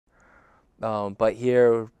But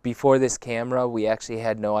here, before this camera, we actually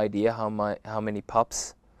had no idea how many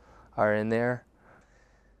pups are in there.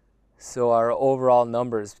 So our overall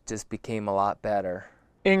numbers just became a lot better.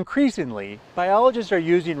 Increasingly, biologists are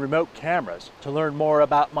using remote cameras to learn more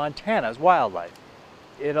about Montana's wildlife.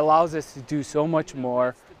 It allows us to do so much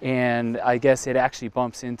more, and I guess it actually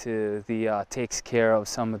bumps into takes care of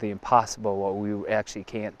some of the impossible, what we actually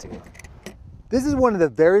can't do. This is one of the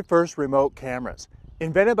very first remote cameras,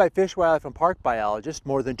 invented by fish, wildlife, and park biologists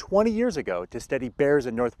more than 20 years ago to study bears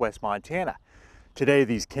in northwest Montana. Today,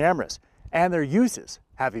 these cameras and their uses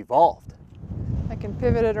have evolved. I can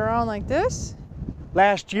pivot it around like this.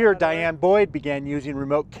 Last year, Diane Boyd began using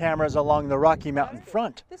remote cameras along the Rocky Mountain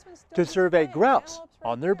front to survey grouse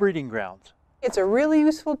on their breeding grounds. It's a really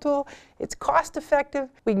useful tool. It's cost effective.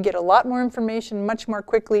 We can get a lot more information much more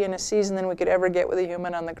quickly in a season than we could ever get with a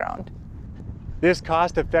human on the ground. This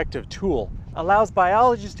cost-effective tool allows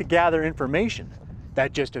biologists to gather information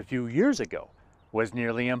that just a few years ago was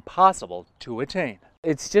nearly impossible to attain.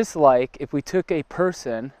 It's just like if we took a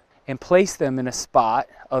person and placed them in a spot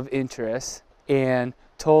of interest and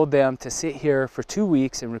told them to sit here for 2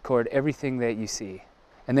 weeks and record everything that you see.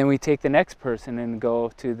 And then we take the next person and go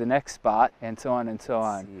to the next spot, and so on and so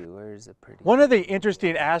on. One of the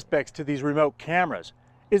interesting aspects to these remote cameras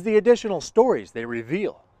is the additional stories they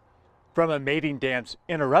reveal. From a mating dance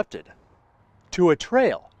interrupted to a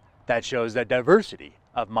trail that shows the diversity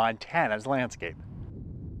of Montana's landscape.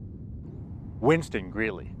 Winston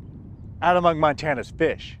Greeley, out among Montana's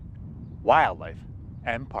fish, wildlife,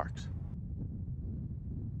 and parks.